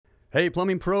Hey,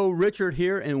 Plumbing Pro, Richard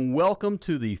here, and welcome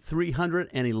to the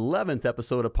 311th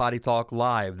episode of Potty Talk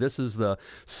Live. This is the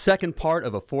second part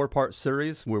of a four-part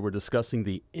series where we're discussing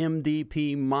the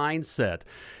MDP mindset.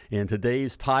 And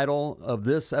today's title of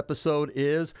this episode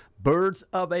is Birds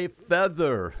of a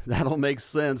Feather. That'll make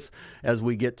sense as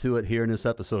we get to it here in this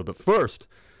episode. But first,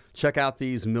 check out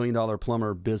these $1 Million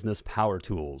Plumber Business Power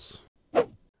Tools.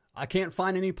 I can't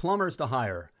find any plumbers to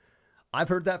hire. I've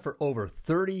heard that for over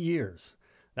 30 years.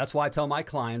 That's why I tell my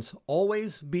clients,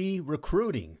 always be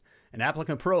recruiting, and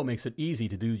Applicant Pro makes it easy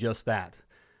to do just that.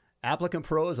 Applicant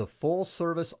Pro is a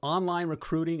full-service online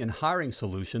recruiting and hiring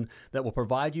solution that will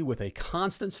provide you with a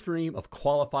constant stream of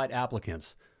qualified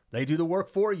applicants. They do the work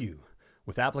for you.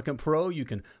 With Applicant Pro, you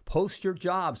can post your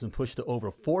jobs and push to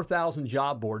over 4,000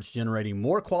 job boards, generating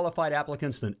more qualified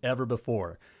applicants than ever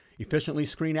before. Efficiently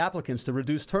screen applicants to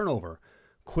reduce turnover.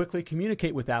 Quickly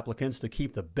communicate with applicants to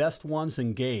keep the best ones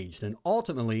engaged, and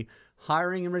ultimately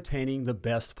hiring and retaining the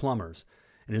best plumbers.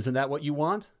 And isn't that what you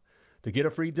want? To get a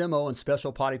free demo and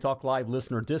special Potty Talk Live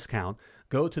listener discount,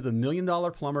 go to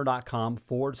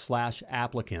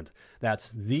themilliondollarplumber.com/applicant. That's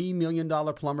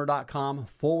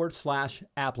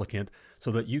themilliondollarplumber.com/applicant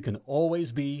so that you can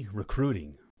always be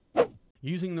recruiting.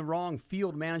 Using the wrong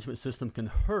field management system can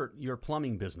hurt your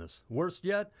plumbing business. Worse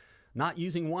yet, not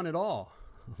using one at all.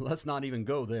 Let's not even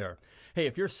go there. Hey,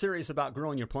 if you're serious about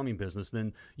growing your plumbing business,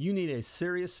 then you need a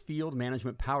serious field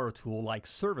management power tool like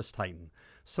ServiceTitan.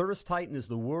 ServiceTitan is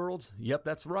the world's, yep,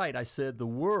 that's right, I said the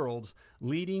world's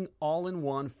leading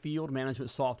all-in-one field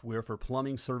management software for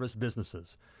plumbing service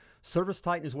businesses.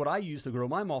 ServiceTitan is what I use to grow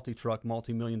my multi-truck,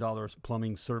 multi-million-dollar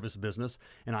plumbing service business,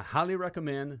 and I highly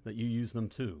recommend that you use them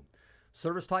too.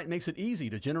 ServiceTitan makes it easy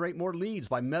to generate more leads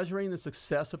by measuring the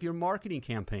success of your marketing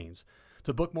campaigns,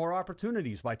 to book more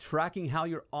opportunities by tracking how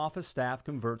your office staff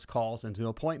converts calls into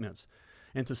appointments,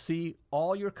 and to see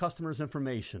all your customers'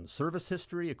 information, service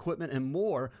history, equipment, and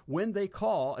more when they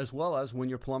call, as well as when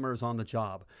your plumber is on the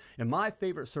job. And my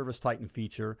favorite ServiceTitan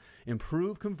feature,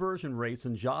 improve conversion rates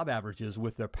and job averages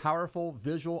with their powerful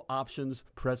visual options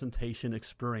presentation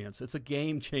experience. It's a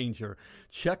game changer.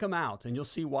 Check them out, and you'll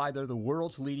see why they're the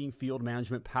world's leading field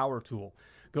management power tool.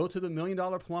 Go to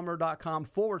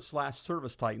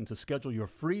themilliondollarplumber.com/ServiceTitan to schedule your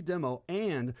free demo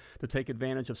and to take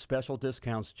advantage of special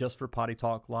discounts just for Potty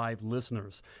Talk Live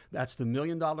listeners. That's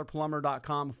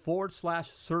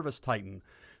themilliondollarplumber.com/ServiceTitan.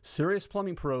 Serious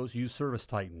plumbing pros use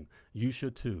ServiceTitan. You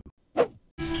should too.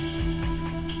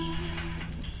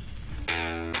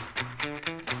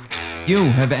 You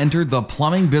have entered the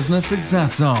Plumbing Business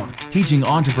Success Zone, teaching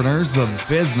entrepreneurs the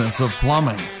business of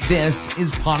plumbing. This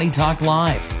is Potty Talk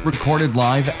Live, recorded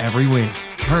live every week.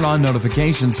 Turn on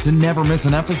notifications to never miss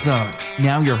an episode.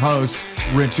 Now your host,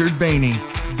 Richard Bainey,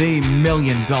 the $1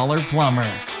 Million Plumber.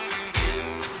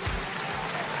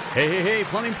 Hey,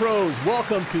 plumbing pros.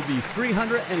 Welcome to the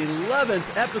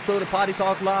 311th episode of Potty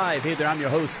Talk Live. Hey there, I'm your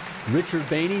host, Richard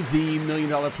Bainey, the $1 Million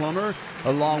Plumber,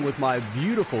 along with my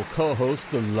beautiful co-host,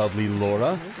 the lovely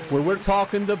Laura, where we're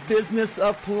talking the business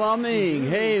of plumbing.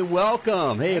 Hey,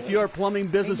 welcome. Hey, if you're a plumbing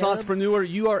business entrepreneur,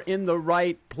 you are in the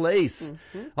right place.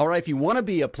 All right, if you want to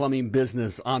be a plumbing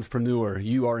business entrepreneur,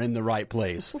 you are in the right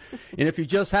place. And if you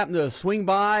just happen to swing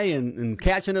by and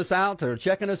catching us out or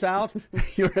checking us out,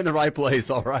 you're in the right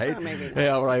place, all right? Maybe not. Hey,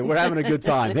 all right, we're having a good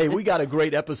time. Hey, we got a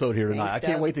great episode here tonight. Thanks, I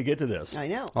can't Doug. wait to get to this. I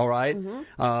know. All right?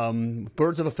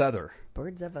 Birds of a Feather.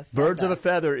 Birds of a Feather. Birds of a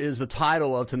Feather is the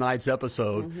title of tonight's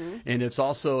episode, and it's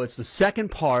the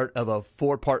second part of a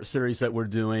four-part series that we're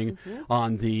doing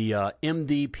on the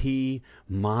MDP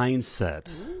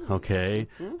mindset. Okay,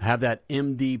 have that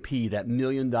MDP, that $1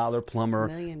 Million Plumber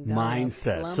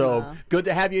mindset. Plumber. So good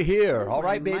to have you here. All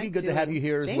right, baby, Mike good to have you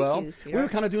here as Thank well. you, We were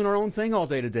kind of doing our own thing all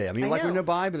day today. I mean, I like we're know.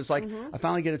 nearby, but it's like I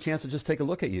finally get a chance to just take a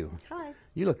look at you. Hi.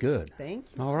 You look good. Thank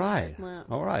you. All right. Well,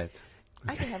 All right.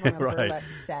 I could have on a Right. burlap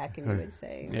sack, and you would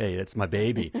say. Hey, that's my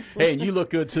baby. Hey, and you look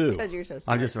good too. Because you're so I'm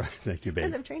smart. just right. Thank you, baby.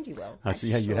 Because I've trained you well. I see.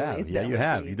 Yeah, you have. Actually, Yeah, that you would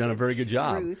have. be You've done a the very good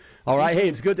job. truth. All right. Hey,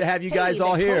 it's good to have you Hey, guys the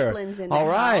all here. Copeland's in the All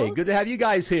right. house. Good to have you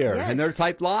guys here. Yes. And they're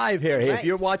typed live here. Hey, if Right.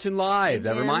 you're watching live, Hey,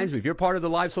 that Jim. reminds me. If you're part of the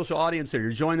live social audience here, you're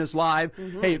joining us live.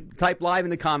 Hey, type live in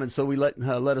the comments so we let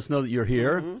us know that you're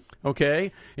here.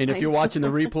 Okay. And if you're watching the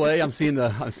replay, I'm seeing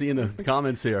the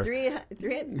comments here.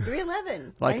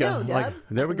 311. Like I know, Deb.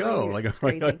 there we go. Like It's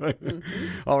crazy.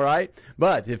 All right,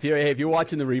 but if you're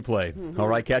watching the replay, all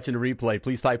right, catching the replay,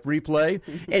 please type replay.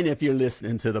 And if you're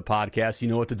listening to the podcast, you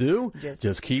know what to do.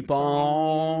 Just keep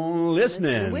on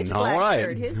listening. Which all black right.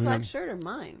 shirt? His black shirt or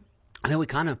mine? I know we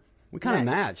kind of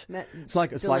match. It's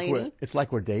like Delaney?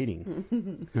 we're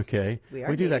dating. Okay, We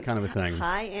are do that dating. kind of a thing.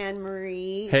 Hi, Anne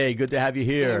Marie. Hey, good to have you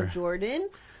here. And Jordan.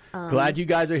 Glad you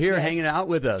guys are here yes. hanging out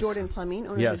with us. Jordan Plumbing,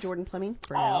 owners Yes. of Jordan Plumbing.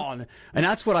 For Oh, now. and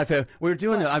that's what I've had. We were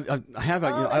doing. I have.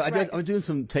 that's right. I was doing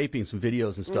some taping, some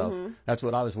videos and stuff. That's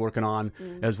what I was working on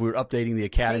as we were updating the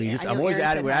academy. Hey, I I'm know always Aaron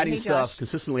adding. said We're hi. adding Hey, stuff, Josh.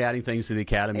 consistently adding things to the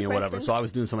academy Hey, or whatever. Preston. So I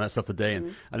was doing some of that stuff today,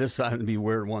 and I just happened to be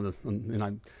wearing one of the. And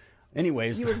I,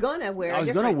 anyways, You were gonna wear. I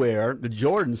was going to wear the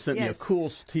Jordan sent me a Yes. cool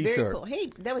T-shirt. Very cool.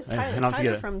 Hey, that was Tyler. and I'll Tyler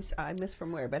get it. from I missed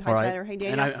from where, but hi All right. Tyler. Hey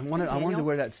Daniel. And I wanted to Daniel.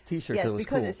 wear that T-shirt. Yes, that was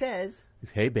because cool. it says,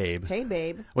 "Hey babe," "Hey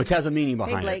babe." which has a meaning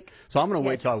behind it. Blake. So I'm going to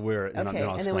wait Yes. till I wear it, and Okay, then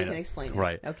I'll and then we explain can it. explain it.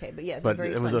 Right. Okay, but yes, But a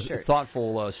very it was fun a shirt.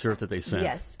 thoughtful shirt that they sent.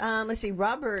 Yes. Let's see.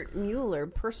 Robert Mueller,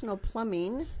 Personal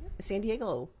Plumbing, San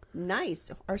Diego. Nice.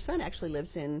 Our son actually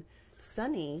lives in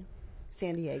sunny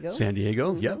San Diego. San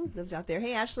Diego. Yep. Lives out there.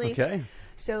 Hey, Ashley. Okay.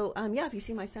 So, yeah, if you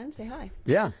see my son, say hi.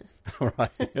 Yeah. All right.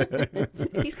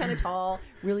 He's kind of tall,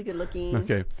 really good looking.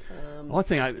 Okay. One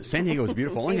thing, San Diego is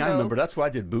beautiful. Only thing I Bo. remember, that's where I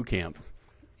did boot camp.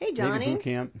 Hey, Navy Johnny. boot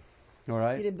camp. All You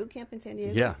right. did boot camp in San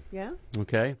Diego? Yeah. Yeah?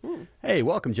 Okay. Hey,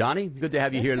 welcome, Johnny. Good to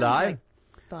have you That here sounds live. like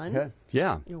fun. Okay.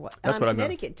 Yeah. You're what? That's what I meant.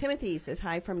 Connecticut. Timothy says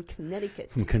hi from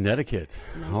Connecticut. From Connecticut.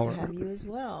 Nice All to right. have you as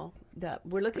well. Dub.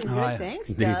 We're looking good. Hi. Thanks,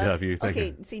 Indeed, Dub. Dub, you. Thank okay,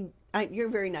 you. see, you're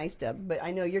very nice, Dub, but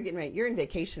I know you're getting ready. You're in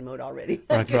vacation mode already.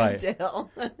 That's I right. can tell.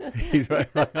 He's right.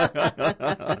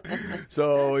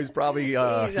 So he's probably He's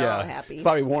all happy. He's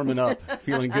probably warming up,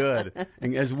 feeling good,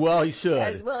 and as well he should.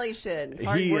 As well he should. He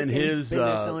Hard work and in his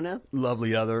Minnesota.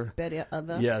 lovely other. Betty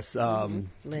other. Yes,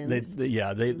 Lynn's.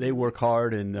 they work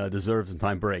hard and deserve some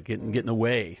time break, getting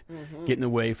away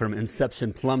from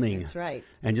Inception Plumbing. That's right.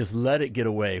 And just let it get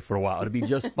away for a while. It'll be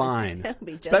just fine. It'll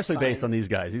be just Especially based fine. on these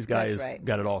guys. These guys That's right.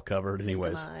 got it all covered,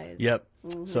 anyways. Systemized. Yep.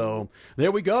 So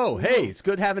there we go. Hey, it's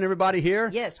good having everybody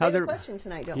here. Yes, we How's have a it? question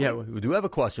tonight, don't Yeah, we? we do have a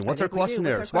question. What's I our think we do. question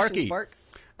What's there, our Sparky? question, Spark?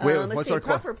 Wait, Let's what's see. our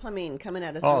Proper Plumbing coming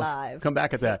at us Oh, live. come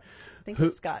back at that. I think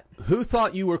it's Scott. Who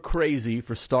thought you were crazy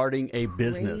for starting a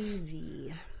business?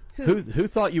 Crazy. Who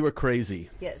thought you were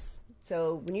crazy? Yes.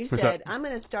 So when you What's said, that? I'm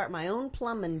going to start my own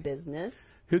plumbing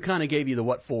business, Who kind of gave you the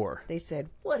what for? they said,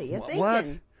 what are you thinking? What?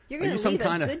 You're Are going you to some leave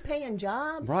kind a of- good paying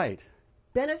job? Right.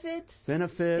 Benefits?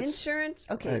 Benefits. Insurance?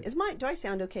 Okay. Right. Do I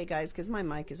sound okay, guys? Because my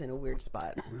mic is in a weird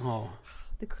spot. Oh.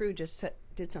 The crew just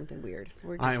did something weird.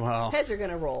 We're I- just, well. heads are going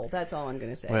to roll. That's all I'm going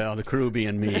to say. Well, the crew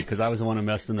being me, because I was the one who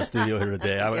messed in the studio here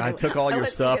today. I took all I your was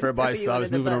stuff, gonna everybody. throw you So I was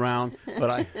under the moving bus.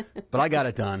 around, but I got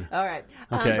it done. All right.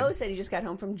 Okay. Bo said he just got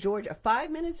home from Georgia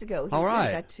 5 minutes ago. He All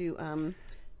right. got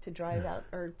to drive out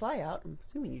or fly out. I'm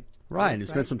assuming you Right, and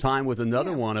spent some time with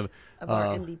another Yeah. one of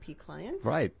our MDP clients.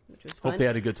 right. Which was fun. Hope they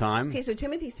had a good time. Okay, so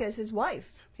Timothy says his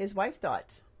wife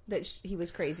thought that he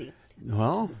was crazy.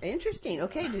 Well, Interesting.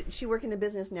 Okay, did she work in the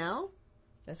business now?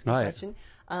 That's a good Right. question.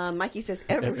 Mikey says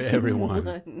everyone.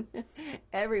 everyone.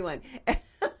 Everyone.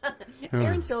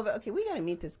 Aaron Silver. Okay, we got to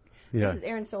meet this. Yeah. This is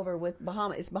Aaron Silver with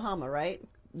Bahama. It's Bahama, right?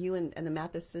 You and the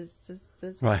Mathises.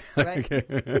 Right.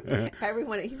 Right?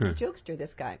 Everyone. He's a jokester,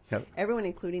 this guy. Yep. Everyone,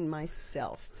 including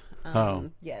myself. Oh.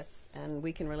 Yes, and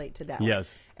we can relate to that.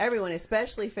 Yes. One. Everyone,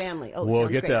 especially family. Oh, We'll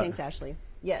sounds get great. that. Thanks, Ashley.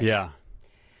 Yes. yeah.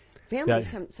 Families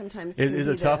That sometimes It can is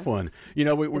be a tough one. You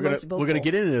know, we're gonna most vocal.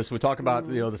 get into this. We talk about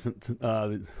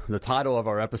the title of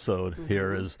our episode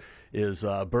here is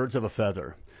Birds of a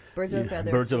Feather. Birds of a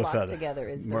feather. Birds of a flock feather together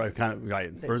is the, right, kind of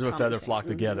right. the Birds of a common feather saying. flock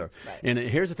together. Right. And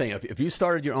here's the thing: if you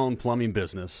started your own plumbing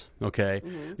business, okay,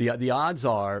 the odds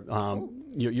are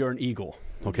you're an eagle.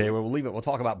 Okay, well, we'll leave it. We'll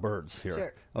talk about birds here.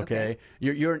 Sure. Okay, Okay.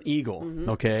 You're an eagle.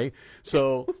 Okay,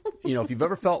 so if you've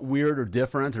ever felt weird or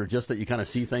different, or just that you kind of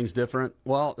see things different,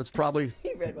 well, it's probably.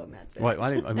 He read what Matt said. Wait,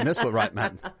 I missed what right,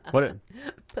 Matt. What?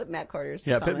 Put Matt Carter's.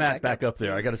 Yeah, put comment Matt back up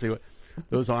there. I please. got to see what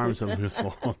those arms are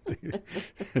so.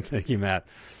 Thank you, Matt.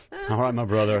 All right, my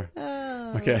brother.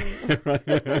 Okay.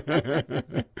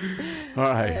 All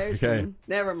right. There's Okay.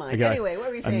 never mind. I got- Anyway, what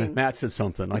were you saying? Matt said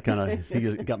something. I kind of he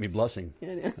got me blushing.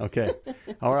 Okay.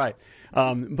 All right.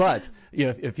 But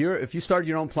if you started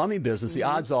your own plumbing business, the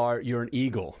odds are you're an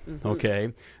eagle.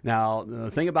 Okay. Now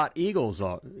the thing about eagles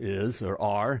is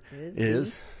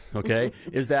okay,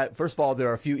 is that first of all there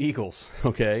are a few eagles.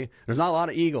 Okay. There's not a lot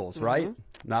of eagles, right?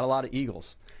 Not a lot of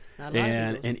eagles. Not a lot of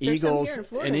And There's some eagles here in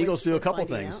Florida, and eagles which do a we're couple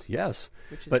finding things. out, Yes,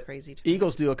 which is but crazy too.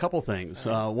 eagles do a couple things.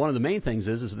 One of the main things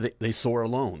is they soar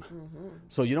alone,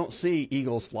 so you don't see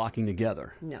eagles flocking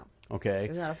together. No. Okay.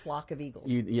 There's not a flock of eagles.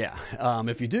 Yeah.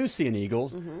 If you do see an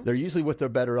eagles, they're usually with their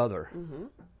better other.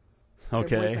 Their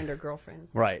Okay. boyfriend or girlfriend.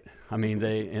 Right. I mean,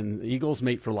 and eagles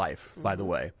mate for life. By the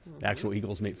way, actual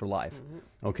eagles mate for life.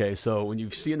 Okay. So when you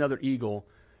see another eagle,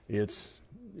 it's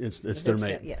their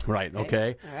mate. Yes. Right.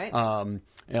 Okay. All right.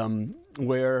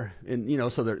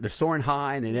 So they're soaring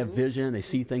high and they have vision. They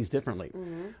see things differently.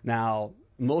 Now,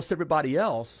 most everybody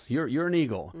else, you're an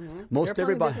eagle. Most You're a plumbing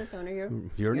everybody, business owner.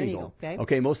 you're an eagle.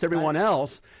 Okay. Most everyone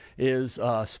else is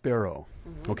sparrow.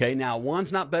 Okay, now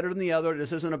one's not better than the other.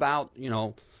 This isn't about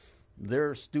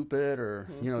they're stupid or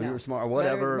you're smart or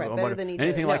whatever, better than each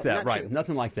anything other. like No, that. not Right, true.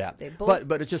 nothing like that. They both-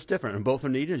 But it's just different, and both are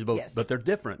needed. Yes. But they're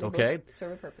different. They Okay, both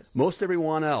serve a purpose. most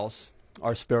everyone else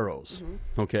are sparrows.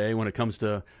 Okay, when it comes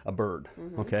to a bird.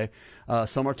 Okay,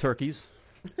 some are turkeys.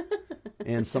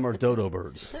 And some are dodo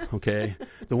birds, okay?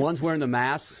 The ones wearing the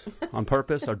masks on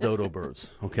purpose are dodo birds,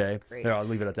 okay? Great. There, I'll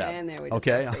leave it at that. And there we just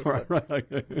okay? lost All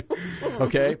right.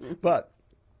 Okay, but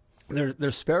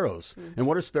they're sparrows. And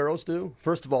what do sparrows do?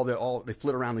 First of all, they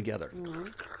flit around together.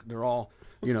 They're all,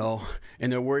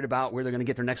 and they're worried about where they're going to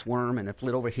get their next worm, and they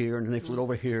flit over here, and then they flit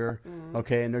over here,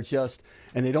 okay? And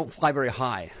and they don't fly very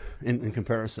high in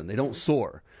comparison. They don't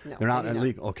soar. No, they're not maybe not.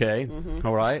 illegal, okay?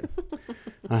 All right?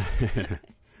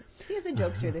 He is a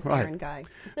jokester, this Right. Aaron guy.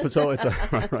 But so it's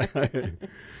right.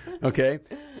 Okay,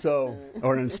 so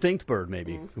or an extinct bird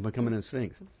maybe become an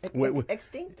extinct.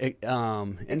 Extinct?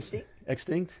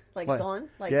 Extinct? Like What? gone?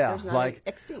 Like yeah, there's not like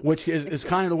extinct. which is Extinct.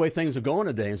 kind of the way things are going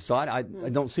today. And so I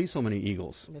don't see so many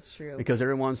eagles. That's true. Because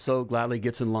everyone so gladly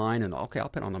gets in line and okay, I'll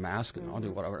put on the mask and I'll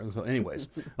do whatever. So anyways,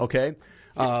 okay.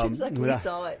 Just like we without-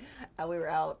 saw it. We were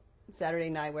out Saturday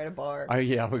night. We're at a bar.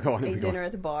 yeah, we're going. Ate dinner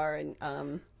at the bar,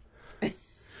 and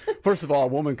First of all, a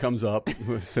woman comes up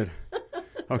who said,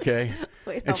 okay,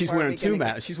 Wait, how and she's far are wearing we two gonna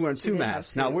masks. She's wearing She two did have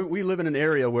masks. Now, two. we live in an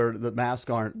area where the masks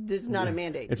aren't. it's not a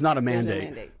mandate. It's not a There's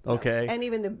mandate. No. Okay. And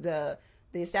even the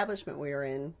establishment we were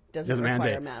in doesn't Doesn't require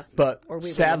mandate. a mask. But or we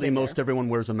wouldn't sadly, have been most there. everyone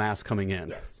wears a mask coming in.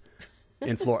 Yes.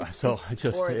 In Florida, so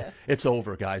Florida. it's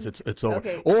over, guys. It's over.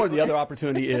 Okay. Or the other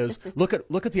opportunity is look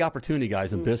at the opportunity,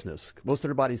 guys, in business. Most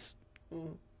everybody's.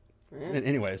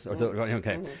 Anyways,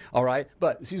 okay, all right.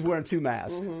 But she's wearing two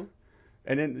masks,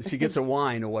 and then she gets her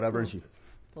wine or whatever, and she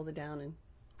Pulls it down and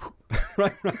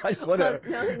right, whatever.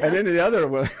 No. And then the other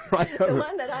one, right, the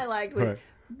one that I liked was Right.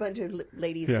 a bunch of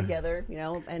ladies Yeah. together,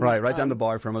 and right down the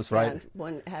bar from us, right? and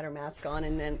one had her mask on,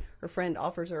 and then her friend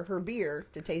offers her beer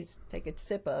to take a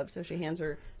sip of. So she hands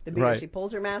her the beer. Right. She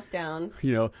pulls her mask down,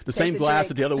 The same a glass drink.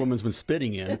 that the other woman's been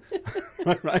spitting in.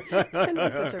 and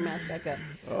then puts her mask back up.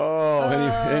 Oh,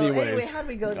 anyways. Anyway, how'd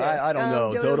we go there? I don't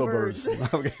know. Dodo birds.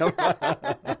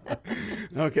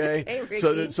 Okay. Hey,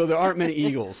 Ricky. So there aren't many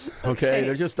eagles. Okay. Okay.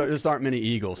 There just aren't many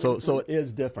eagles. So it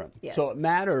is different. Yes. So it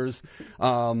matters.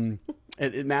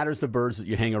 It matters the birds that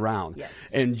you hang around. Yes.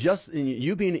 And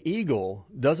you being an eagle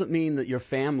doesn't mean that your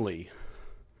family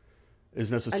is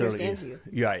necessarily Understands you.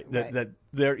 Right. Right. That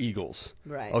they're eagles.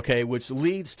 Right. Okay. Which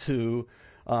leads to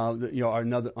our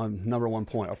number one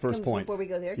point, our first point. Before we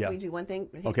go there, Yeah. can we do one thing?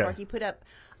 Hey, Okay. Sparky, put up,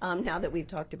 now that we've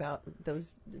talked about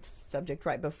those subject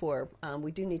right before,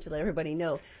 we do need to let everybody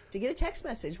know to get a text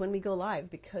message when we go live,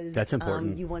 because That's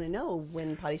important. you want to know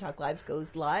when Potty Talk Lives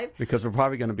goes live. Because we're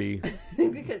probably going to be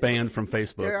Because banned from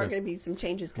Facebook. there are going to be some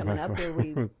changes coming up where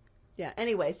we yeah,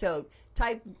 anyway, so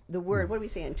type the word, what are we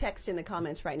saying, text in the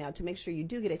comments right now to make sure you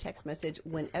do get a text message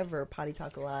whenever Potty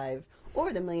Talk Live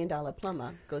or the $1 Million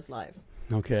Plumber goes live.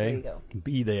 Okay. There you go.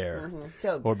 Be there.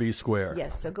 So Or be square.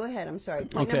 yes, so go ahead. I'm sorry.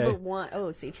 Point Okay. number one.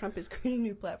 Oh, see, Trump is creating a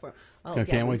new platform. Oh, I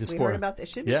can't wait to we support heard it. about this.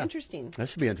 Should be Yeah. interesting. That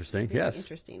should be interesting. Very Yes.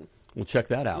 interesting. We'll check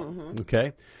that out.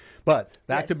 Okay. But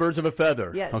back to Yes. birds of a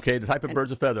feather. Yes. Okay. The type of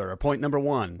birds of feather. Our point number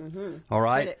one. All Hit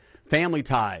right. it. Family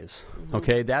ties.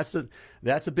 Okay. That's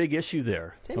a big issue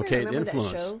there. Does anybody Okay. remember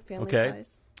Influence. that show, Family okay.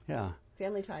 Ties? Yeah.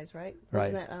 Family Ties, right?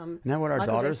 Right. Wasn't that, Isn't that what our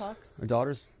Michael J. daughters? Fox? Our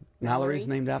daughters. Mallory's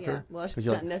named after. Yeah. Well, Would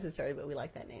you not like- necessarily, but we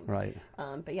like that name. Right.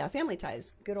 But yeah, Family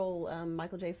Ties. Good old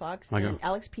Michael J. Fox. Michael. And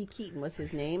Alex P. Keaton was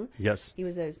his name. Yes. He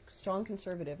was a strong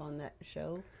conservative on that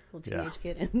show. Little Yeah. teenage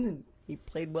kid. And he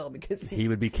played well because He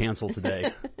would be canceled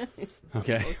today.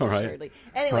 Okay. All right. assuredly.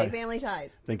 Anyway, Right. Family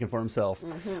Ties. Thinking for himself.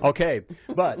 Okay,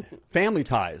 but family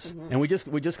ties, and we just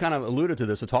kind of alluded to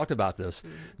this or talked about this.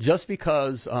 Just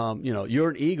because you're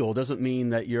an eagle doesn't mean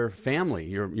that your family,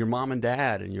 your mom and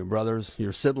dad and your brothers,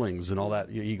 your siblings, and all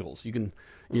that, your eagles. You can,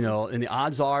 and the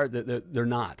odds are that they're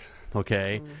not.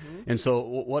 Okay, and so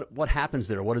what happens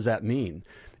there? What does that mean?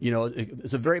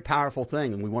 It's a very powerful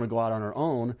thing, and we want to go out on our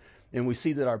own. And we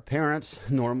see that our parents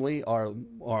normally are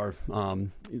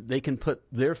they can put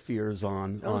their fears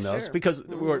on us sure. because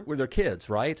we're their kids,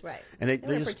 right? Right. And they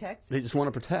wanna just protect. they just want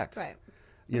to protect. Right.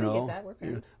 You We know. get that. We're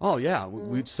parents. Oh yeah,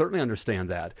 we certainly understand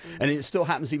that, and it still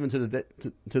happens even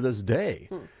to this day.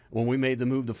 When we made the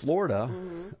move to Florida,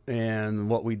 and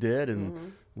what we did,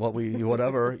 and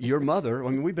whatever, your mother, I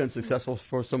mean, we've been successful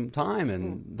for some time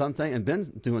and done things and been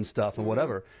doing stuff and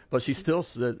whatever. But she still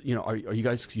said, you know, are you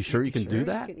guys, you sure you can do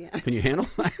that? Yeah. Can you handle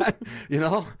that? You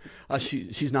know,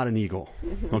 she's not an eagle,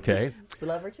 okay? We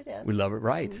love her to death. We love her,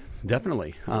 right,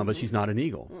 definitely. But she's not an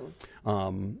eagle.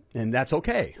 And that's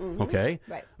okay, okay?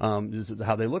 Right. This is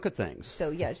how they look at things. So,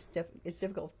 yeah, it's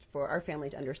difficult for our family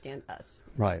to understand us.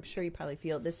 Right. I'm sure you probably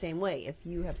feel the same way if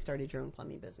you have started your own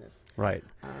plumbing business. Right.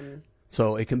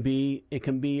 So it can be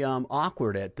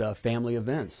awkward at family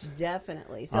events.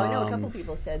 Definitely. So I know a couple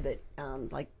people said that,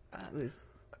 it was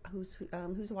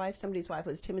whose wife? Somebody's wife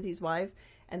was Timothy's wife,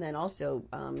 and then also,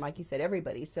 like you said,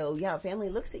 everybody. So yeah, family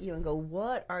looks at you and go,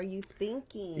 "What are you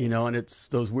thinking?" You know, and it's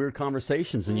those weird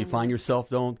conversations, and you find yourself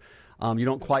you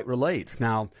don't quite relate.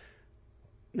 Now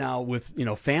with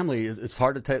family, it's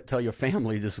hard to tell your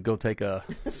family just to go take a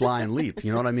flying leap.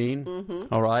 You know what I mean?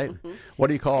 All right. What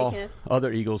do you call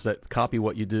other eagles that copy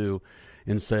what you do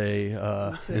and say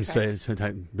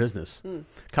business?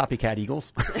 Copycat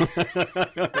eagles.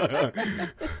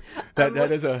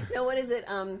 that is a no. What is it?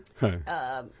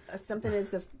 Something is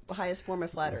the highest form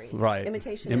of flattery. Right.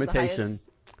 Imitation. Is the highest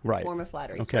right. form of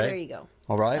flattery. Okay. So there you go.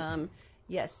 All right.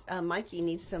 Yes. Mikey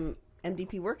needs some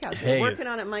MDP workout. Hey, We're working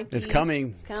on it, Mikey. It's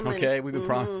coming. It's coming. Okay, we've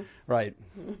been right.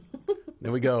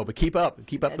 There we go. But keep up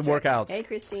the That's workouts. Right. Hey,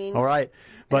 Christine. All right,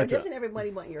 but doesn't everybody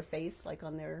want your face like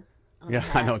on their? On yeah,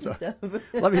 I know. stuff?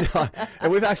 Let me know.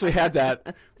 And we've actually had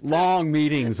that long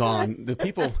meetings on the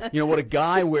people. Would a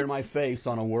guy wear my face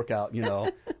on a workout?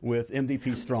 With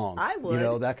MDP Strong. I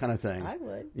would. That kind of thing. I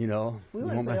would. We want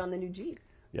to put it on the new Jeep.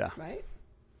 Yeah. Right.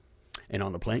 And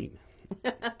on the plane.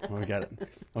 We got it.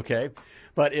 Okay,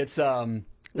 but it's not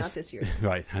this year.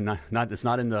 Right. It's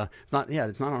not on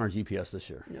our GPS this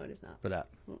year. No, it is not. For that.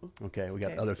 Okay, we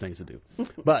got other things to do.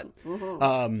 But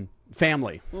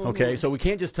family. Okay, so we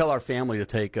can't just tell our family to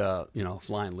take a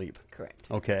flying leap. Correct.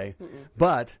 Okay,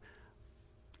 but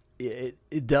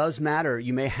it does matter.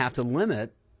 You may have to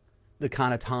limit the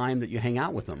kind of time that you hang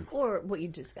out with them, or what you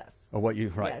discuss, or what you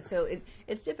right. Yeah. So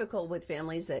it's difficult with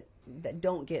families that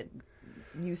don't get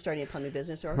you starting a plumbing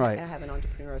business or have an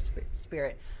entrepreneurial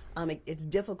spirit. It's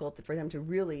difficult for them to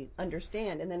really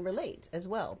understand and then relate as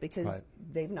well because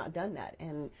they've not done that.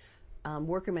 And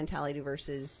worker mentality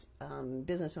versus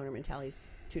business owner mentality is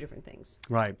two different things.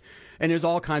 Right. And there's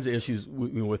all kinds of issues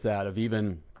with that of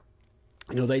even,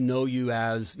 they know you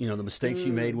as, the mistakes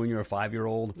you made when you were a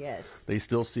 5-year-old. Yes. They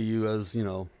still see you as,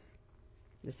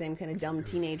 the same kind of dumb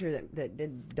teenager that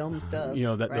did dumb stuff.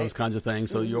 Those kinds of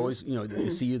things. So you always, they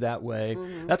see you that way.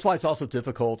 That's why it's also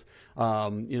difficult,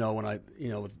 when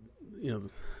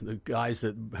the guys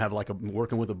that have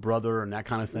working with a brother and that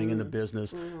kind of thing in the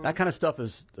business, that kind of stuff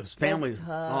is family.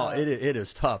 Oh, it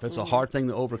is tough. It's a hard thing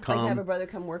to overcome. Like to have a brother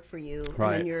come work for you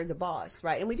and then you're the boss,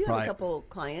 right? And we do have a couple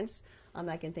clients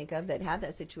I can think of that have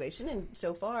that situation, and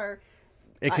so far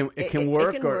it can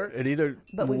work.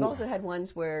 But we've also had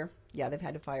ones where they've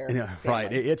had to fire. Yeah,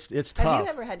 right. It's tough. Have you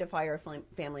ever had to fire a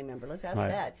family member? Let's ask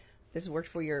that. This worked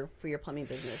for your plumbing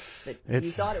business, but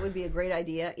you thought it would be a great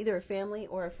idea, either a family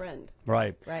or a friend.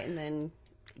 Right. Right, and then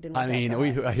didn't. I mean,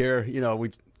 we hear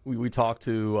we talk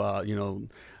to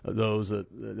those that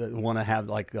want to have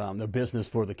the business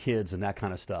for the kids and that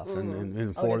kind of stuff,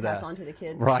 and for that pass on to the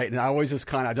kids. Right. And I always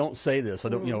just I don't say this. I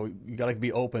don't. You got to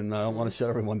be open. I don't want to shut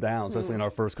everyone down, especially in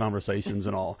our first conversations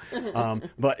and all.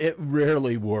 But it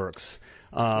rarely works.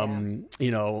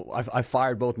 I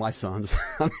fired both my sons.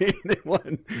 I mean,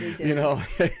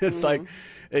 it's like.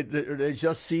 They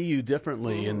just see you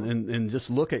differently and just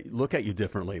look at you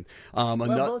differently.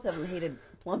 Both of them hated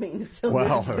plumbing, so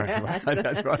right,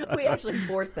 that's right. We actually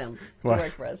forced them to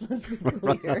work for us. Let's be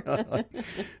clear.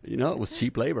 It was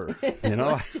cheap labor.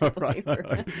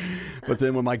 Labor. But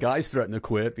then when my guys threatened to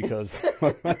quit because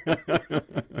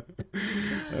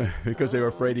they were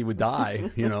afraid he would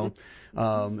die,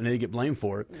 and they get blamed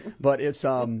for it. But it's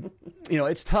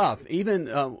it's tough. Even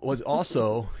was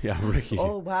also Ricky.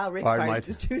 Oh wow, Rick fired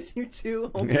you too.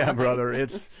 Oh, yeah, brother,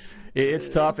 it's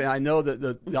tough, and I know that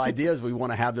the idea is we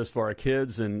want to have this for our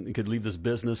kids and you could leave this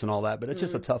business and all that, but it's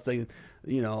just a tough thing.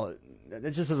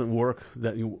 It just doesn't work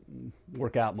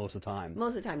out most of the time.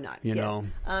 Most of the time, not. Yes.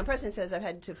 Preston says I've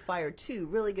had to fire 2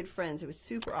 really good friends. It was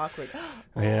super awkward.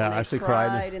 I actually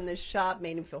cried in the shop.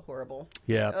 Made him feel horrible.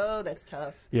 Yeah. Oh, that's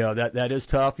tough. Yeah, that is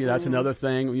tough. Yeah, that's another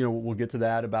thing. We'll get to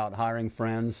that about hiring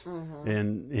friends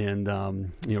and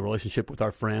relationship with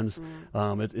our friends.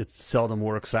 It seldom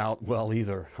works out well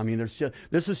either. I mean,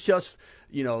 this is just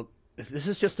this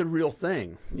is just a real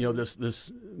thing. You know, this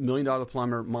 $1 million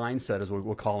plumber mindset is what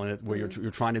we're calling it, where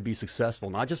you're trying to be successful,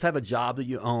 not just have a job that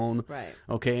you own, right?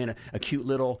 Okay, and a cute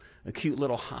little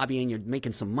hobby, and you're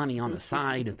making some money on the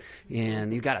side,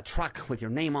 and you got a truck with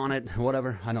your name on it,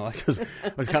 whatever. I know, I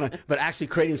was kind of, but actually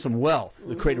creating some wealth,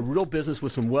 create a real business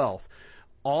with some wealth.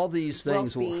 All these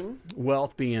things,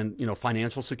 wealth being you know,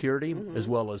 financial security as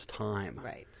well as time,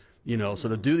 right? You know, so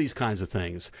to do these kinds of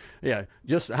things, yeah.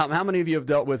 Just how many of you have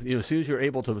dealt with, you know, as soon as you're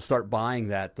able to start buying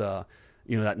that,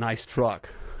 you know, that nice truck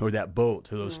or that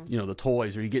boat or those, you know, the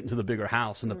toys, or you get into the bigger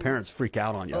house and the parents freak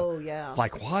out on you. Oh yeah.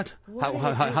 Like what?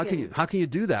 How can you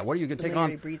do that? What are you going to take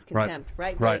on? Breeds contempt,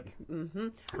 right? Right. Mm-hmm.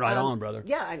 Right on, brother.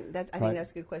 Yeah, I think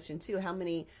that's a good question too. How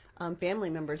many family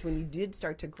members, when you did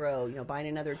start to grow, you know, buying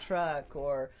another truck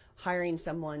or hiring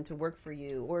someone to work for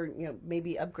you, or you know,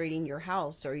 maybe upgrading your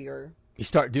house or your you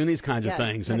start doing these kinds of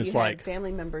things, and it's like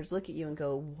family members look at you and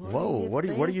go, "Whoa, what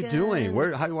are you doing?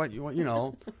 Where? You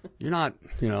know, you're not,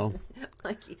 you know."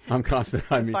 Like, I'm constant.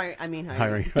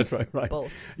 Hiring. That's right.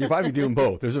 Both. You're probably doing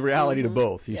both. There's a reality to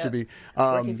both. You should be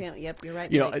working family. Yep, you're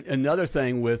right. You know, another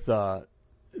thing with that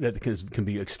can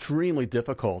be extremely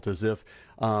difficult is if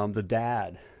the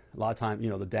dad. A lot of times, you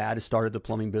know, the dad has started the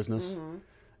plumbing business.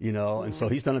 You know, and so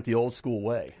he's done it the old school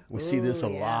way. We see this a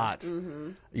lot,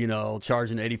 you know,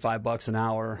 charging $85 an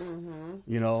hour,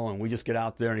 you know, and we just get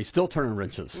out there and he's still turning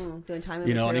wrenches, doing time and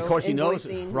you know, and of course he knows,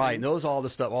 invoicing. knows all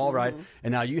this stuff, all right.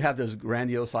 And now you have this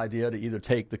grandiose idea to either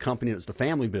take the company that's the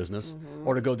family business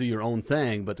or to go do your own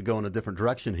thing, but to go in a different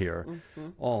direction here.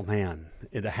 Oh man,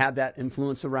 to have that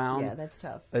influence around. Yeah, that's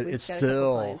tough. It's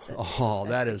still,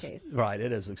 that is case. right.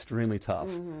 It is extremely tough.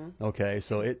 Okay.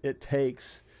 So it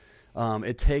takes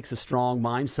a strong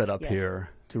mindset up here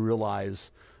to realize,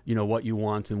 you know, what you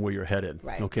want and where you're headed.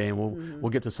 Right. Okay, and we'll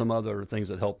get to some other things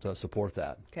that help to support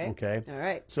that. Okay. All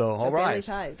right. So all right.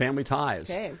 Family ties.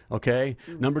 Okay.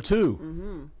 Number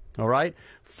 2. All right.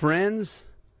 Friends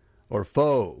or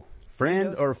foe.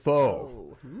 Friend or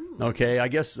foe. Okay. I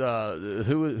guess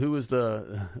who was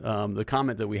the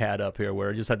comment that we had up here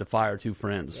where I just had to fire 2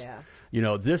 friends. Yeah. You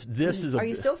know, this is Are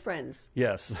you still friends?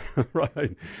 Yes,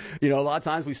 right. You know, a lot of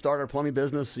times we start our plumbing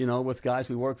business, you know, with guys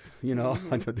we worked, you know,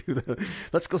 to do that.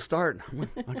 Let's go start.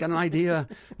 I got an idea.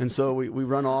 And so we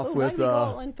run off with,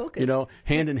 you know,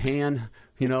 hand in hand,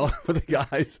 you know, with the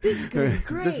guys. This is going to be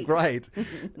great. This is right.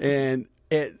 And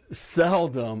it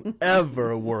seldom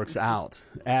ever works out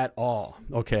at all,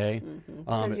 okay?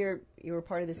 Because you were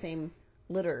part of the same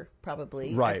litter,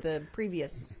 probably, at the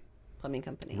previous plumbing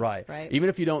company. Right. Even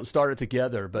if you don't start it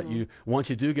together, but once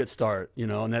you do get started, you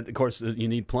know, and that of course you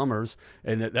need plumbers,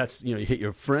 and that's, you know, you hit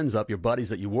your friends up, your buddies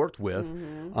that you worked with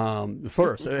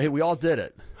first. Hey, we all did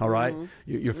it. All right.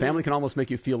 Your family can almost make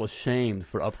you feel ashamed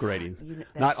for upgrading.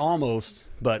 Not almost,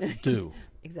 but do.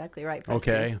 Exactly right.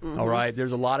 Preston. Okay. All right.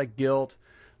 There's a lot of guilt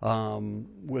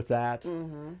with that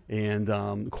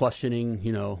and questioning,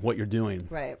 you know, what you're doing.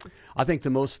 Right. I think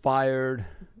the most fired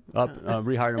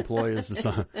rehired employee is the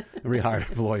son. Rehired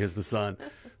employee is the son.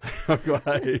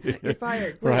 Right. You're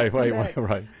fired. Right.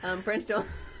 Friends don't.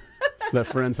 Let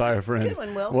friends hire friends. Good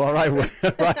one, Will. Well, right.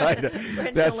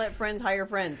 Friends don't let friends hire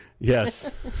friends.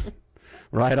 Yes.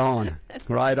 Right on.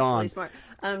 Right on. Really smart.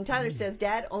 Tyler says,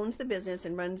 Dad owns the business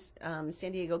and runs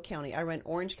San Diego County. I run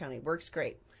Orange County. Works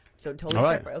great. So totally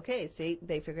separate. Okay, see,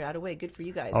 they figured out a way. Good for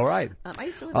you guys. All right. I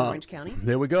used to live in Orange County.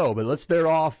 There we go. But let's veer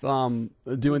off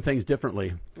doing things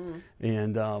differently.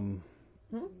 And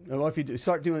well, if you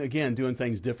start doing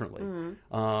things differently,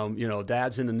 you know,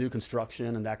 Dad's into new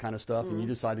construction and that kind of stuff, and you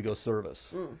decide to go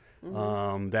service.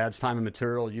 Dad's time and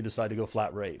material, you decide to go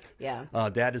flat rate. Yeah.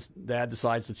 Dad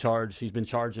decides to charge. He's been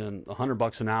charging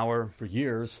 $100 an hour for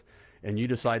years, and you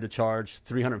decide to charge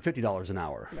 $350 an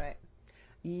hour. Right.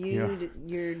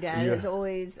 Your dad is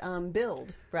always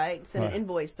billed, right? Send an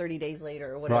invoice 30 days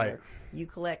later or whatever. Right. You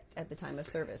collect at the time of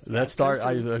service. Let's start.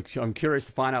 I'm curious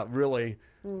to find out really,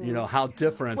 you know, how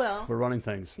different we're running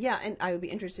things. Yeah, and I would be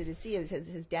interested to see if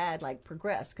his dad like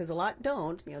progressed, because a lot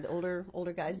don't. You know, the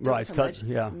older guys don't so much.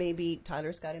 Yeah. Maybe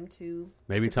Tyler's got him to.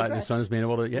 Maybe his son's being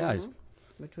able to.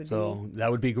 Which would that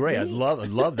would be great. Unique. I'd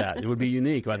love that. It would be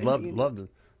unique. I'd love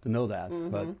to know that.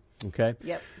 But okay.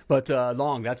 Yep. But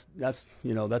that's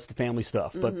you know, that's the family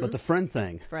stuff. But the friend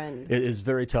thing is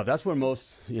very tough. That's where most,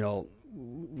 you know,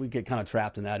 we get kind of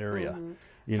trapped in that area.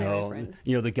 You know,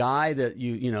 the guy that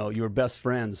you know, your best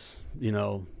friends, you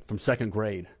know, from second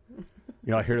grade.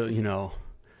 You know, I hear, you know,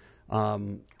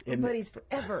 buddies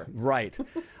forever. Right.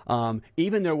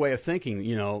 Even their way of thinking,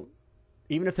 you know,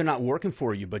 even if they're not working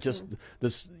for you, but just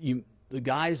the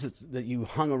guys that you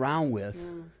hung around with.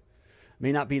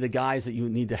 may not be the guys that you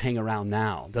need to hang around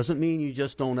now. Doesn't mean you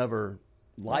just don't ever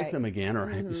like Right. them again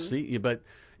or see you, but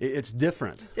it's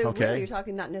different. So okay, really, you're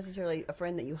talking not necessarily a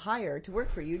friend that you hire to work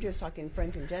for you. You're just talking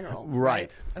friends in general.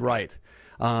 right, Okay. right.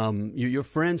 Your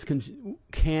friends can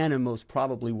and most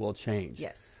probably will change.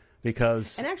 Yes.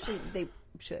 Because And actually, they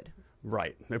should.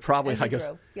 right, they probably As I you guess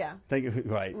grow. Yeah. think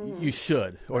right. You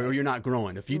should, or you're not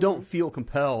growing. If you don't feel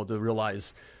compelled to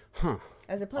realize,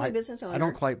 As a plumbing business owner, I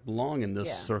don't quite belong in this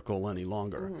Yeah. circle any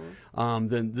longer.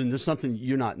 Then there's something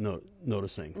you're not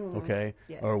noticing, okay,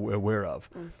 Yes. or aware of.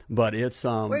 But it's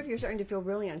or if you're starting to feel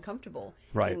really uncomfortable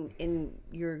Right. in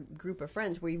your group of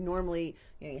friends where you've normally,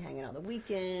 you're hanging out the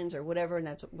weekends or whatever, and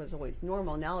that was always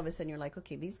normal. Now all of a sudden you're like,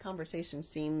 okay, these conversations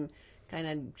seem kind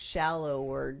of shallow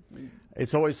or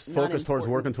it's always not focused towards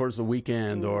important. working towards the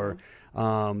weekend or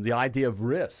the idea of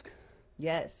risk.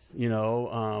 yes.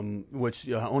 Which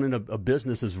owning a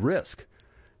business is risk.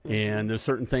 And there's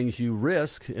certain things you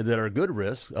risk that are good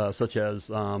risks, such as,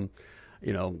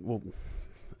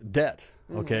 debt.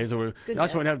 Okay, so we're Good not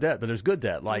just debt. want to have debt, but there's good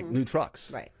debt, like new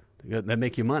trucks, Right. that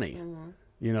make you money.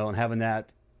 And having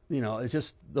that, it's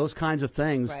just those kinds of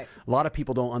things. Right. A lot of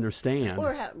people don't understand.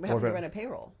 Or having to run a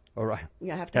payroll. Or right.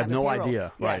 You have to have no a payroll.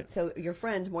 idea. Yeah, Right. so your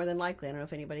friends, more than likely, I don't know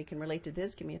if anybody can relate to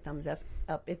this. Give me a thumbs up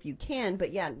if you can.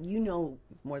 But yeah,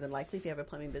 more than likely, if you have a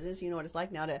plumbing business, you know what it's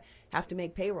like now to have to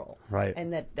make payroll. Right.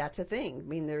 And that's a thing. I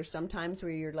mean, there's some times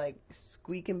where you're like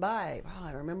squeaking by. Wow,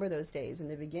 I remember those days in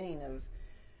the beginning of,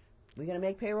 we going to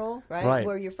make payroll, right? Right.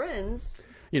 Where your friends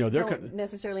They're don't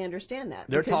necessarily understand that.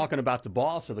 They're because- talking about the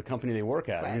boss or the company they work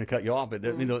at. Right. I'm going to cut you off, but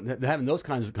they're having those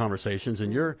kinds of conversations,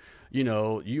 and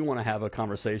you want to have a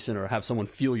conversation or have someone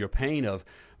feel your pain of,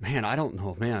 man, I don't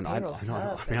know, man, I Payroll's don't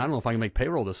tough, know if I can make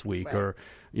payroll this week, Right. or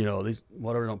these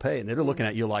whatever don't pay, and they're looking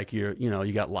at you like you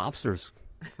got lobsters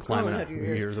climbing out your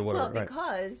ears or whatever. Well, right.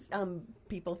 because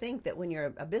people think that when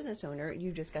you're a business owner,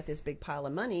 you just got this big pile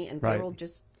of money, and Right. payroll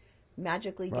just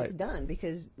magically gets Right. done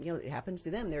because it happens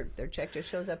to them. Their check just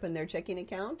shows up in their checking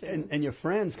account, And your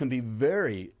friends can be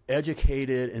very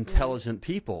educated, intelligent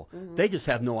people. They just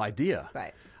have no idea.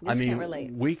 Right. I Just mean, can't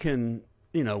relate. we can,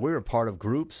 we're a part of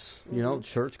groups,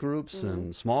 church groups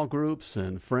and small groups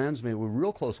and friends. I mean, we're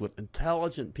real close with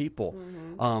intelligent people,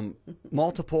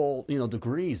 multiple,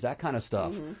 degrees, that kind of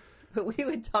stuff. but we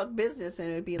would talk business, and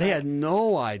it would be They like had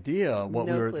no idea what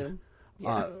no we were. clue.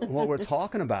 What we're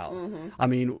talking about. I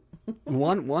mean,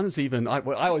 one's even. I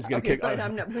always get a Okay, kick. but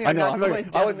I'm not- we I are know. not going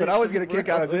down But I always this get a kick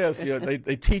out of this.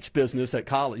 They teach business at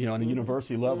college, on the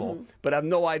university level, but have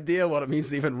no idea what it means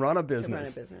to even run a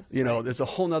business. business, You know, right. there's a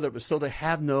whole nother. So they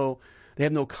have no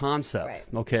concept. Right.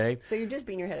 Okay. So you're just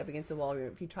beating your head up against the wall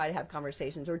if you try to have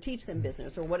conversations or teach them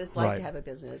business or what it's like Right. to have a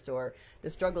business or the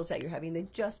struggles that you're having. They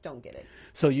just don't get it.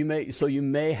 So you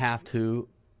may have to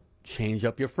change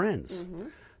up your friends.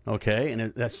 Okay,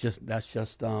 and that's just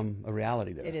a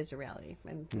reality there. It is a reality,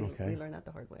 and we learn that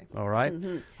the hard way. All right.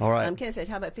 All right. Ken said,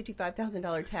 how about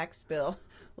 $55,000 tax bill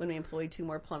when we employ 2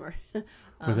 more plumbers?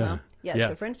 Yeah. Yeah,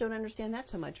 so friends don't understand that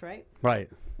so much, right? Right.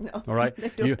 No, All right. they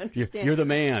don't understand. You're the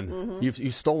man.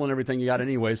 You've stolen everything you got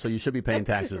anyway, so you should be paying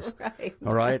That's taxes. right.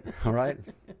 All right. All right.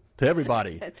 To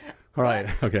everybody. All right.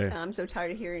 Okay. I'm so tired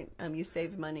of hearing you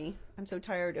save money. I'm so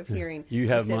tired of hearing You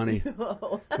have said- money.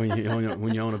 when you own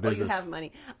a Oh, business. you have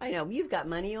money. I know. You've got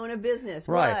money. You own a business.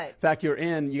 Right. What? In fact,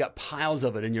 you got piles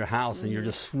of it in your house, and you're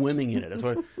just swimming in it. That's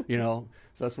what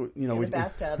So that's what In the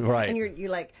bathtub. Right. And you're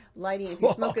like lighting, if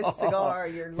you smoke a cigar,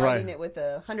 you're lighting Right. it with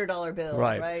a $100 bill.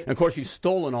 Right. Right. And of course, you've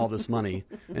stolen all this money,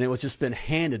 and it was just been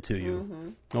handed to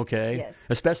you. Okay. Yes.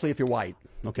 Especially if you're white.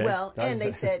 Okay. Well, That and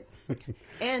was- they said,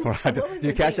 and All right. what was Did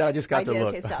you the catch thing- that? I just got the did, look.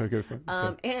 Okay, stop. Okay,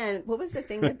 fine. And what was the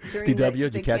thing that during DW, the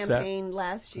did you catch that? campaign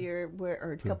last year,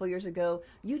 or a couple years ago,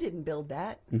 you didn't build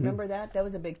that. Remember that? That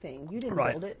was a big thing. You didn't Mm-hmm.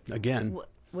 Right. build it. Again.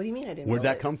 What do you mean I didn't Where'd build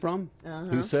that it? come from?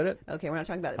 Who said it? Okay, we're not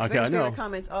talking about it. Okay, I Friends' favorite know.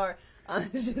 comments are,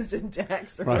 it's just a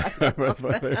tax Right. write-off.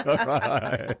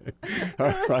 Right.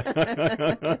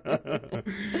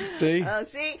 See?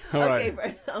 See? All Okay,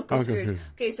 right. Uncle Okay, Scrooge. good.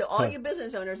 Okay, so all you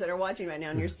business owners that are watching right now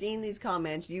and you're seeing these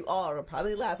comments, you all are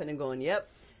probably laughing and going, yep,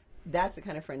 that's the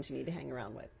kind of friends you need to hang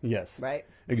around with. Yes. Right?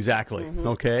 Exactly.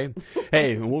 Okay.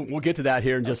 Hey, we'll get to that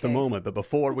here in just a Okay. moment. But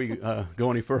before we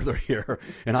go any further here,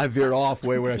 and I veer off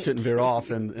way where I shouldn't veer off,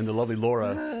 and the lovely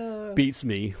Laura beats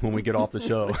me when we get off the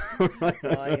show.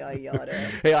 Yada, yada.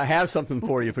 Hey, I have something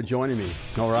for you for joining me.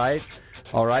 All right?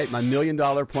 All right, my $1 Million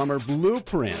Plumber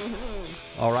Blueprint.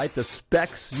 All right, the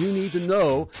specs you need to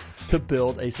know to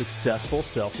build a successful,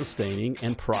 self-sustaining,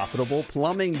 and profitable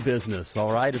plumbing business.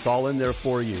 All right, it's all in there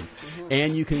for you.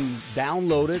 And you can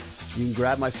download it. You can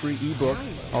grab my free ebook,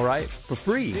 all right, for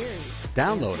free.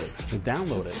 Download it.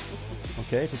 Download it.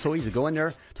 Okay, it's so easy. Go in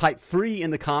there, type free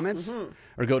in the comments,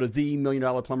 or go to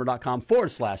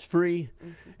themilliondollarplumber.com/free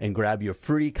and grab your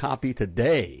free copy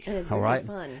today. And it's all very right,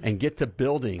 fun. and get to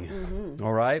building.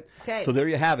 All right. Okay. So there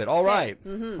you have it. All right.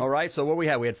 All right. So what we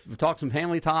had talked some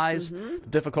family ties, the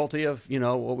difficulty of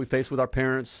what we face with our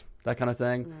parents, that kind of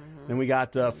thing. Then we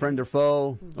got friend or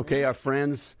foe. Okay, our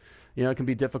friends. It can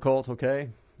be difficult. Okay,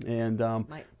 and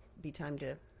Might be time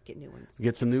to get new ones.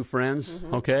 get some new friends,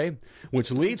 okay?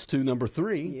 Which leads to number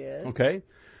 3, Yes. okay?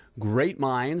 Great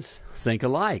minds think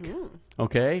alike,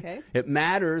 okay? Okay. It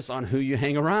matters on who you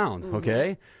hang around,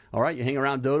 okay? All right, you hang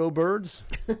around dodo birds,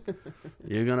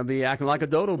 you're going to be acting like a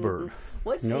dodo bird.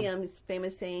 What's Yep. the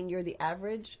famous saying? You're the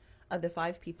average of the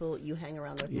 5 people you hang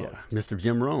around with Yeah, most. Mr.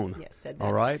 Jim Rohn. Yes, said that.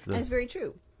 All right. And it's very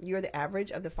true. You're the average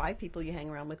of the 5 people you hang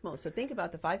around with most. So think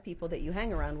about the 5 people that you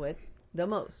hang around with the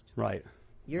most. Right.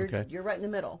 You're Okay. you're right in the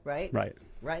middle, right? Right.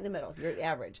 Right in the middle. You're the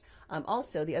average.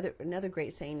 Also, another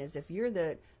great saying is if you're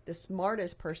the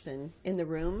smartest person in the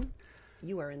room,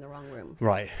 you are in the wrong room.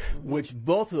 Right. Which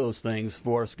both of those things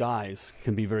for us guys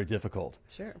can be very difficult.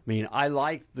 Sure. I mean, I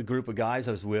like the group of guys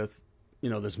I was with.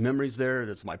 There's memories there.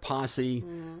 That's my posse.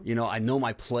 I know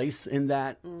my place in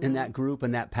that group,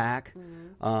 in that pack.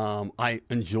 I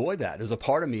enjoy that. There's a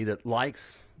part of me that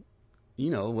likes,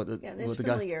 what the Yeah, there's what the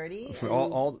guy, familiarity. for and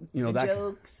all the that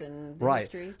jokes and the right.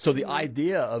 history. So the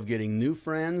idea of getting new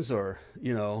friends, or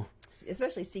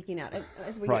Especially seeking out. And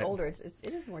as we Right. get older, it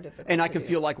is more difficult. and I to can do.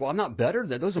 feel like, well, I'm not better.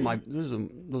 Those are my those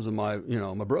are my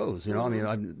my bros. I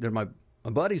mean, they're my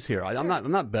buddies here. I'm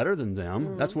not better than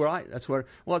them. That's where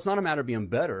well, it's not a matter of being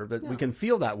better, but we can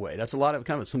feel that way. That's a lot of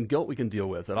kind of some guilt we can deal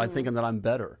with. That I'm thinking that I'm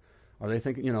better. Are they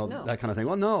thinking, No. that kind of thing?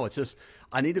 Well, no, it's just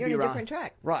I need to You're be on a around different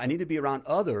track. Right, I need to be around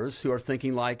others who are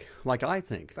thinking like I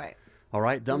think. Right. All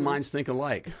right, dumb minds think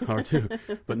alike, or two,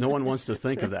 but no one wants to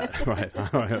think of that. Right.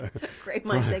 All right. Great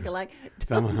minds think alike.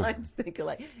 Dumb minds think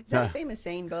alike. Is that a famous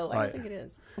saying, Bo? I Right. don't think it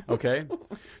is. Okay.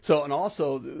 So, and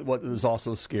also, what is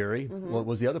also scary? What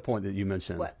was the other point that you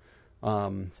mentioned? What?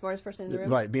 Smartest person in the room?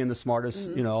 Right, being the smartest.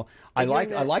 I And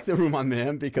like you're I like the room I'm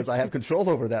in because I have control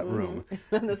over that room.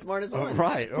 I'm the smartest one.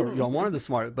 Right, or one of the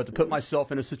smart. But to put myself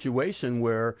in a situation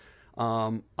where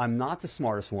I'm not the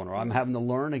smartest one, or I'm having to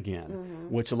learn again,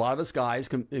 which a lot of us guys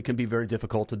it can be very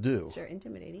difficult to do. Sure,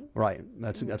 intimidating. Right,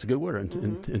 that's a good word.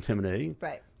 Intimidating.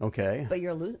 Right. Okay. But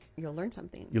you'll learn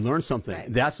something. You learn something.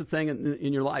 Right. That's the thing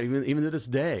in your life, even to this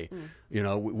day.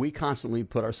 We constantly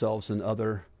put ourselves in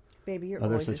other. Baby, you're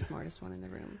Other always the situ- smartest one in the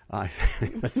room.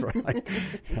 That's right.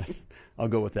 Yes. I'll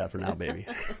go with that for now, baby.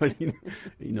 But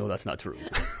that's not true.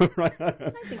 Right? I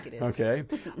think it is. Okay.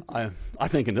 I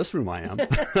think in this room I am.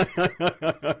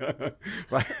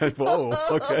 Right. Whoa.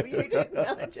 Okay. You did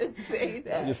not just say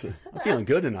that. I'm feeling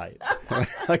good tonight.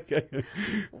 Okay.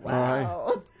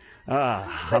 Wow.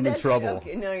 I'm in that's- trouble.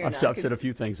 okay, no, you're I've not, I've said 'cause- a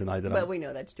few things tonight that But we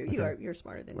know that's true. You're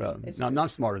smarter than well, me. It's no, I'm true.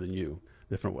 not smarter than you.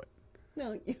 Different way.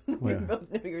 No, we yeah.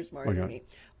 both know you're smarter than Okay. me.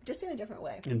 Just in a different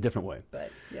way. In a different way. But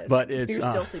yes, But it's, you're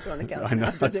still sleeping on the couch. I know,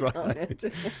 after that's the right. comment.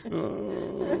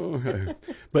 Oh, okay.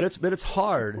 But it's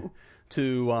hard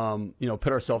to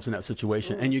put ourselves in that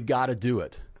situation, and you got to do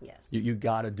it. Yes. You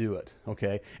got to do it.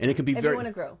 Okay, and it can be If very you want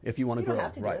to grow. If you want to grow, don't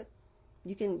have to right? do it.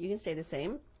 You can stay the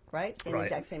same, right? Stay in Right. the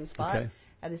exact same spot. Okay.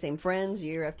 Have the same friends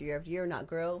year after year after year, not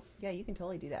grow. Yeah, you can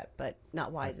totally do that, but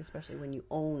not wise, especially when you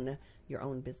own your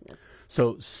own business.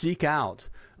 So seek out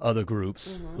other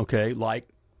groups, okay, like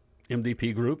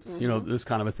MDP groups, this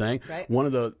kind of a thing. Right. One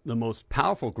of the most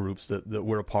powerful groups that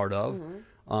we're a part of,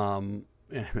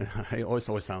 it always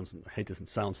sounds, I hate to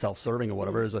sound self-serving or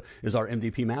whatever, is our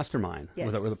MDP mastermind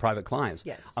Yes. with the private clients.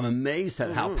 Yes. I'm amazed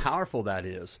at how powerful that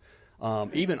is.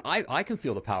 Even I can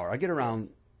feel the power. I get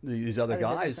around these other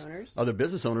guys, other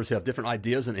business owners who have different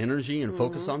ideas and energy and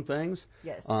focus on things.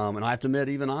 Yes. And I have to admit,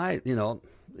 even They're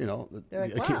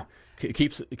like, wow. It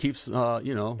keeps That's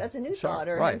a new sharp. thought,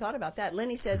 or I Right. hadn't thought about that.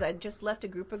 Lenny says, I just left a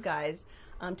group of guys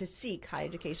to seek high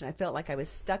education. I felt like I was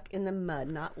stuck in the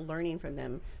mud, not learning from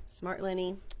them. Smart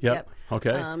Lenny. Yep. Okay.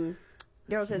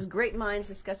 Daryl says, great minds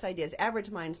discuss ideas.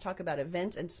 Average minds talk about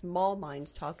events, and small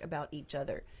minds talk about each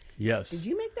other. Yes. Did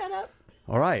you make that up?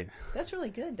 All right. That's really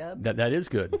good, Dub. That is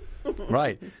good.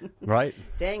 Right. Right.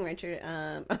 Dang, Richard.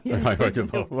 Right, No kidding,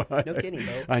 Bo.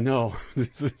 I know.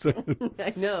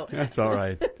 I know. That's all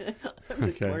right. I'm the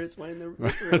Okay. smartest one in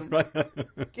this room.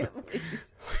 Can't believe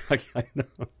I know.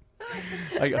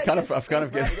 I kind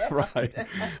of get right.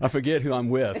 I forget who I'm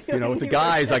with. With the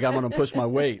guys, like I'm going to push my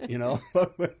weight.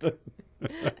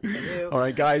 All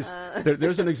right, guys.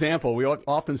 There's an example. We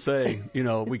often say,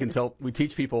 we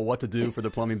teach people what to do for the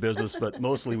plumbing business, but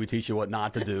mostly we teach you what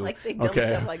not to do. Like say dumb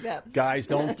stuff like that. Guys,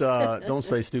 don't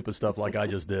say stupid stuff like I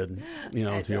just did.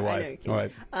 To your wife. All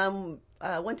right.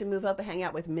 Want to move up and hang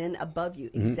out with men above you.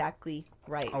 Exactly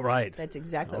right. All right. That's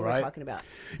exactly what All right. we're talking about.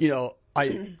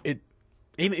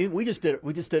 We just did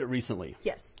it recently.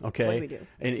 Yes. Okay. What do we do?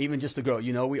 And even just to grow,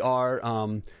 we are,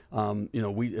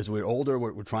 we as we're older,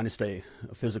 we're trying to stay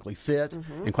physically fit,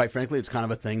 and quite frankly, it's kind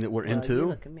of a thing that we're into. You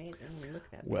look amazing. You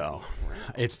look that. Well,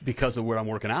 it's because of where I'm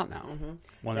working out now.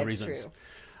 One of the That's reasons. true.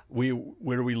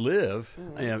 Where we live,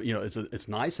 it's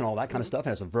nice and all that kind of stuff. It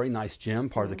has a very nice gym,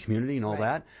 part of the community and all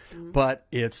that, but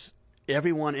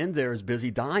everyone in there is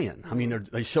busy dying. I mean,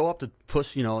 they show up to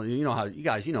push. You know how you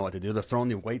guys, what to do. They're throwing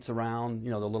the weights around.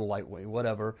 The little lightweight,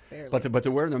 whatever. Barely. But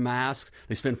they're wearing their masks.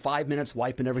 They spend 5 minutes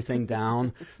wiping everything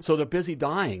down. So they're busy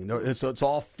dying. It's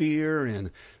all fear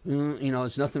and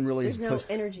it's nothing really. There's no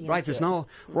energy. Right. There's no.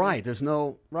 Right. There's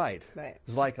no. Right. Right.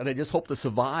 It's like they just hope to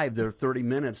survive their 30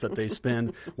 minutes that they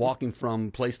spend walking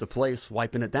from place to place,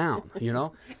 wiping it down.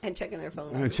 And checking their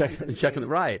phone. And checking it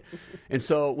right. And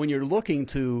so when you're looking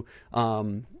to,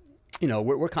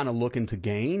 we're kind of looking to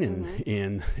gain,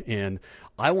 and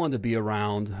I wanted to be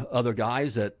around other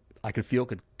guys that I could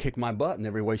kick my butt in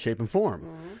every way, shape, and form,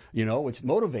 which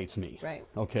motivates me. Right.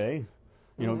 Okay.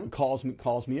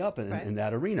 Calls me up in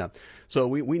that arena. So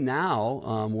we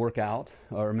now work out,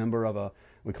 or a member of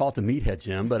we call it the Meathead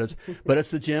Gym, but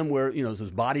it's the gym where there's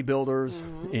bodybuilders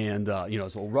and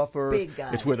it's a little rougher. Big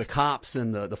guys. It's where the cops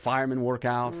and the firemen work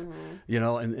out,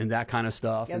 and that kind of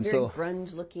stuff. Yeah, and very so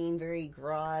grunge looking, very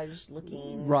garage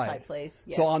looking type place.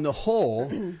 Yes. So on the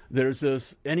whole, there's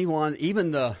this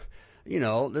even the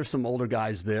there's some older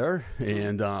guys there,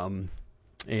 and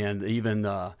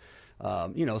even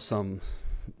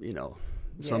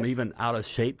some even out of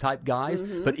shape type guys,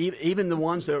 but even the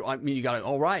ones that you got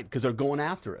all right because they're going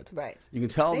after it. Right. You can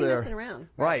tell They're they're messing around.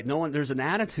 Right. No one. There's an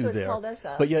attitude So it's there. called us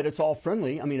up. But yet it's all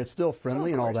friendly. I mean, it's still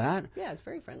friendly Of and all course. that. Yeah, it's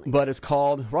very friendly. But it's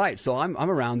called right. So I'm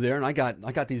around there, and I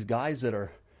got these guys that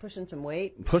are pushing some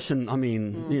weight. pushing. I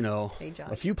mean, Hey, Josh.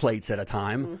 a few plates at a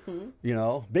time.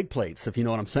 Big plates, if you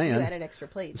know what I'm saying. You added extra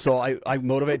plates. So I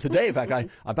motivate today. In fact, I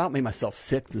about made myself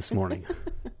sick this morning.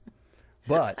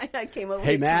 But I came over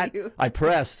hey, to Matt, you. I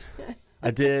pressed.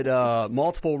 I did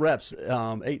multiple reps,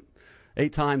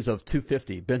 eight times of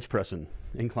 250 bench pressing,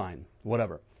 incline,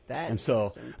 whatever. And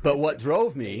so, but what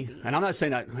drove me, and I'm not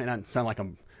saying that, and I sound like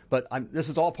this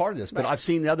is all part of this. But I've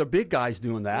seen the other big guys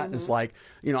doing that. And it's like,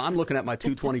 I'm looking at my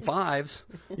 225s,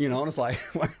 and it's like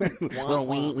little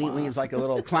wee. It's like a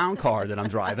little clown car that I'm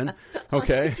driving.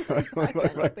 Okay, I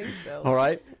don't think so. all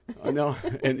right. I know,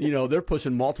 and they're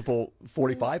pushing multiple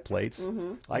 45 plates.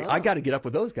 I got to get up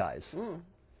with those guys.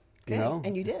 Okay.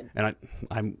 And you did. And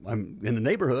I'm in the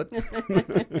neighborhood.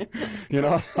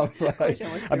 I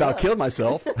about killed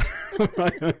myself.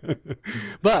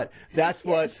 But that's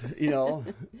what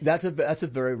that's a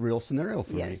very real scenario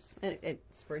for me. Yes, and it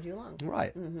spurred you along.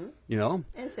 Right. And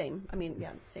same. I mean,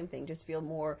 same thing. Just feel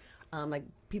more like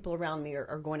people around me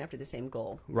are going after the same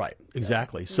goal. Right.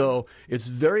 Exactly. So it's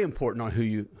very important on who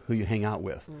you hang out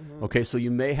with. Okay. So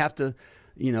you may have to.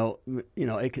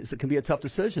 It can be a tough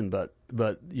decision, but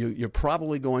you're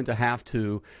probably going to have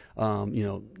to,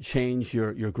 change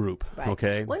your group. Right.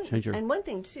 Okay. And one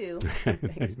thing too,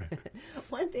 thanks.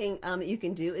 One thing that you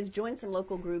can do is join some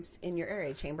local groups in your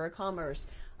area, Chamber of Commerce,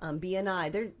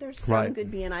 BNI. There's some good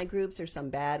BNI groups. There's some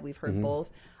bad. We've heard both.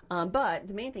 But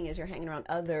the main thing is you're hanging around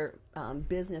other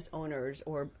business owners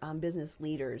or business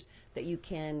leaders that you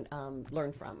can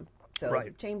learn from. So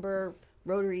Chamber,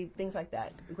 Rotary, things like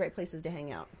that. Great places to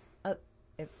hang out,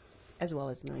 as well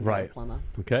as $1 Million Plumber.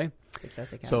 Okay.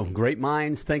 Success Academy. So great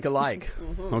minds think alike.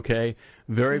 Okay.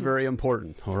 Very, very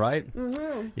important. All right.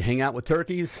 You hang out with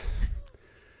turkeys,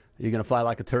 you're going to fly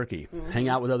like a turkey. Hang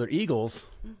out with other eagles,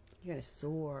 you're going to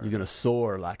soar. You're going to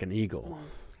soar like an eagle.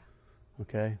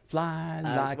 Okay. Fly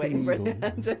like an eagle.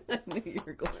 I knew you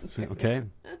were going there. Okay.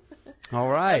 All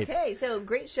right. Okay, so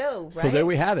great show, right? So there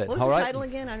we have it. What was All the right. title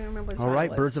again? I don't remember what the All title right,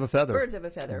 was. Birds of a Feather. Birds of a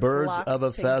Feather. Birds Flock of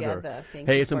a feather. together. Thank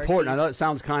Hey, you, it's Sparky. important. I know it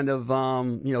sounds kind of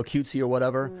cutesy or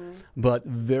whatever, but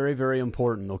very, very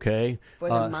important. Okay. For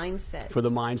the mindset. For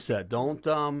the mindset.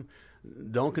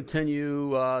 Don't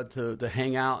continue to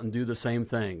hang out and do the same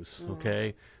things.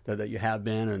 Okay, that you have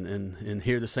been and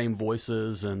hear the same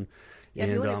voices and. Yeah,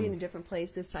 if you want to be in a different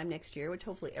place this time next year, which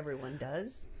hopefully everyone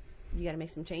does, you got to make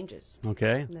some changes.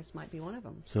 Okay. And this might be one of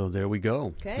them. So there we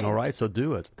go. Okay. All right, so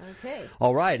do it. Okay.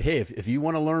 All right. Hey, if you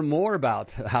want to learn more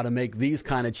about how to make these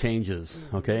kind of changes,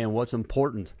 okay, and what's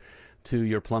important, to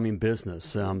your plumbing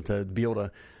business, to be able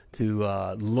to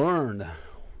learn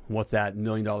what that $1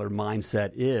 million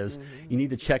mindset is, you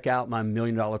need to check out my $1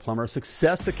 Million Plumber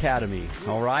Success Academy.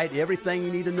 All right, everything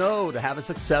you need to know to have a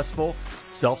successful,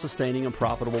 self-sustaining, and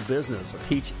profitable business. I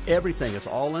teach everything. It's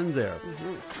all in there.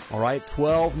 All right,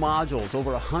 12 modules,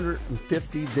 over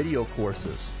 150 video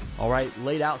courses. All right,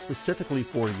 laid out specifically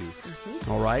for you.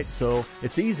 All right, so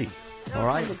it's easy. All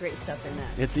right. All the great stuff in that.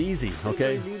 It's easy,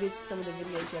 okay? I reviewed some of the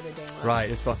videos the other day.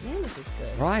 Right, it's fun. Man, this is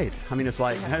good. Right. I mean, it's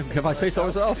like, if I say so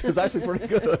myself, it's actually pretty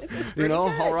good. You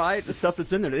know, all right? The stuff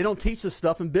that's in there. They don't teach this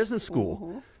stuff in business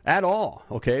school at all,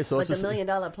 okay? So But it's the just, $1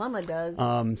 Million Plumber does.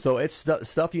 so it's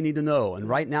stuff you need to know. And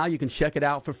right now you can check it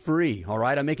out for free, all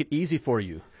right? I make it easy for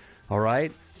you, all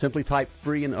right? Simply type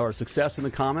free or success in the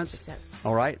comments. Success.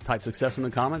 All right? Type success in the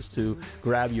comments to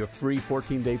grab your free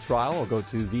 14-day trial, or go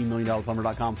to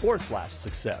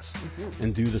themilliondollarplumber.com/success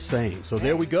and do the same. So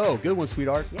there we go. Good one,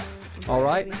 sweetheart. Yeah. All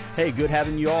right. Hey, good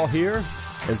having you all here.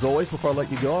 As always, before I let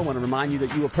you go, I want to remind you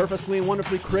that you were purposefully and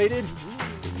wonderfully created,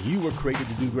 and you were created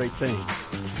to do great things.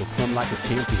 So plumb like a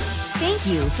champion. Thank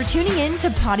you for tuning in to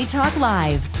Potty Talk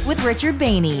Live with Richard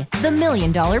Bainey, the $1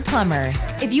 Million Plumber.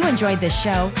 If you enjoyed this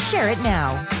show, share it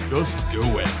now. Just do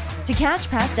it. To catch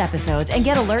past episodes and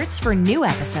get alerts for new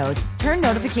episodes, turn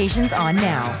notifications on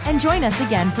now and join us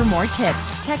again for more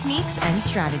tips, techniques, and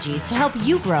strategies to help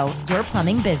you grow your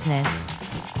plumbing business.